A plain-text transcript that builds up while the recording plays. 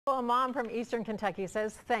Well, a mom from Eastern Kentucky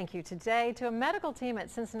says thank you today to a medical team at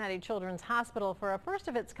Cincinnati Children's Hospital for a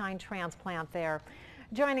first-of-its-kind transplant there.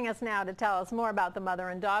 Joining us now to tell us more about the mother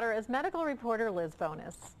and daughter is medical reporter Liz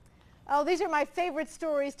Bonus. Oh, these are my favorite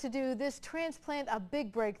stories to do. This transplant, a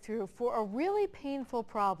big breakthrough for a really painful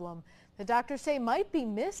problem the doctors say might be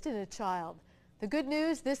missed in a child. The good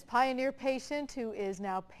news, this pioneer patient who is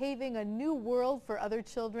now paving a new world for other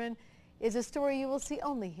children is a story you will see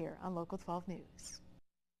only here on Local 12 News.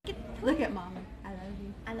 Look at Mama. I love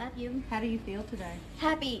you. I love you. How do you feel today?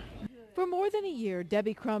 Happy. For more than a year,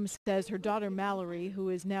 Debbie Crumbs says her daughter Mallory, who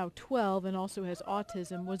is now 12 and also has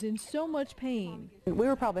autism, was in so much pain. We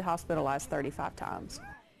were probably hospitalized 35 times.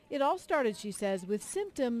 It all started, she says, with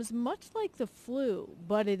symptoms much like the flu,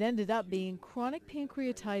 but it ended up being chronic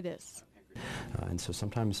pancreatitis. And so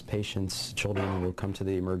sometimes patients, children, will come to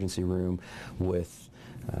the emergency room with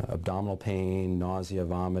abdominal pain, nausea,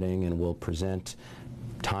 vomiting, and will present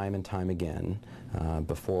time and time again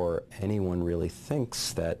before anyone really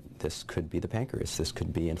thinks that this could be the pancreas. This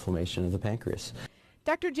could be inflammation of the pancreas.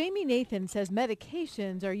 Dr. Jamie Nathan says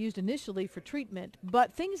medications are used initially for treatment,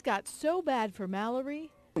 but things got so bad for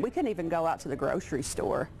Mallory. We couldn't even go out to the grocery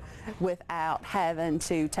store without having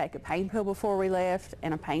to take a pain pill before we left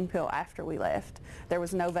and a pain pill after we left. There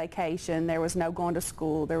was no vacation, there was no going to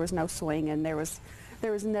school, there was no swinging, there was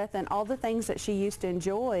nothing. All the things that she used to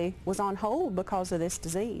enjoy was on hold because of this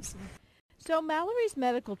disease. So Mallory's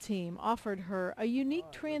medical team offered her a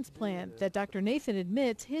unique transplant that Dr. Nathan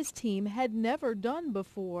admits his team had never done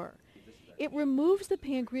before. It removes the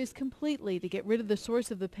pancreas completely to get rid of the source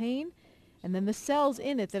of the pain, and then the cells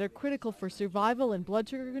in it that are critical for survival and blood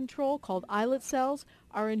sugar control, called islet cells,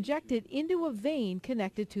 are injected into a vein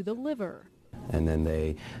connected to the liver. And then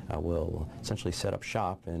they will essentially set up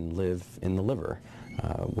shop and live in the liver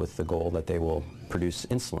with the goal that they will produce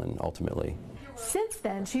insulin ultimately. Since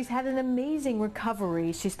then, she's had an amazing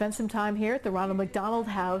recovery. She spent some time here at the Ronald McDonald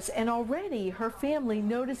House, and already her family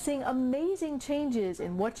noticing amazing changes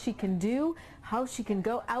in what she can do, how she can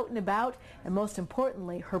go out and about, and most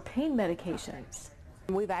importantly, her pain medications.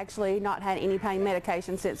 We've actually not had any pain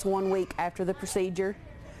medication since 1 week after the procedure.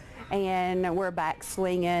 And we're back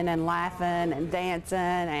swinging and laughing and dancing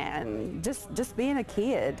and just being a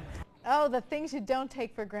kid. Oh, the things you don't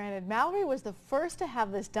take for granted. Mallory was the first to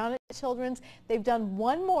have this done at Children's. They've done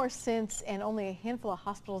one more since, and only a handful of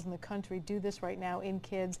hospitals in the country do this right now in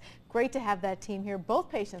kids. Great to have that team here. Both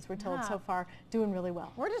patients, we're told so far, doing really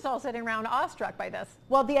well. We're just all sitting around awestruck by this.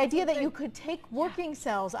 Well, the idea that you could take working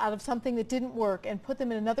cells out of something that didn't work and put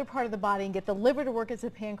them in another part of the body and get the liver to work as a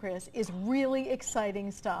pancreas is really exciting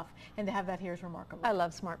stuff. And to have that here is remarkable. I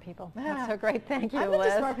love smart people. That's so great. Thank you, I'm Liz.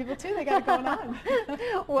 into smart people too. They got it going on.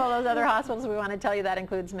 Well, those other hospitals, we want to tell you that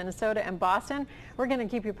includes Minnesota and Boston. We're going to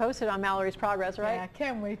keep you posted on Mallory's progress, right? Yeah,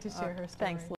 can't wait to share her story. Thanks.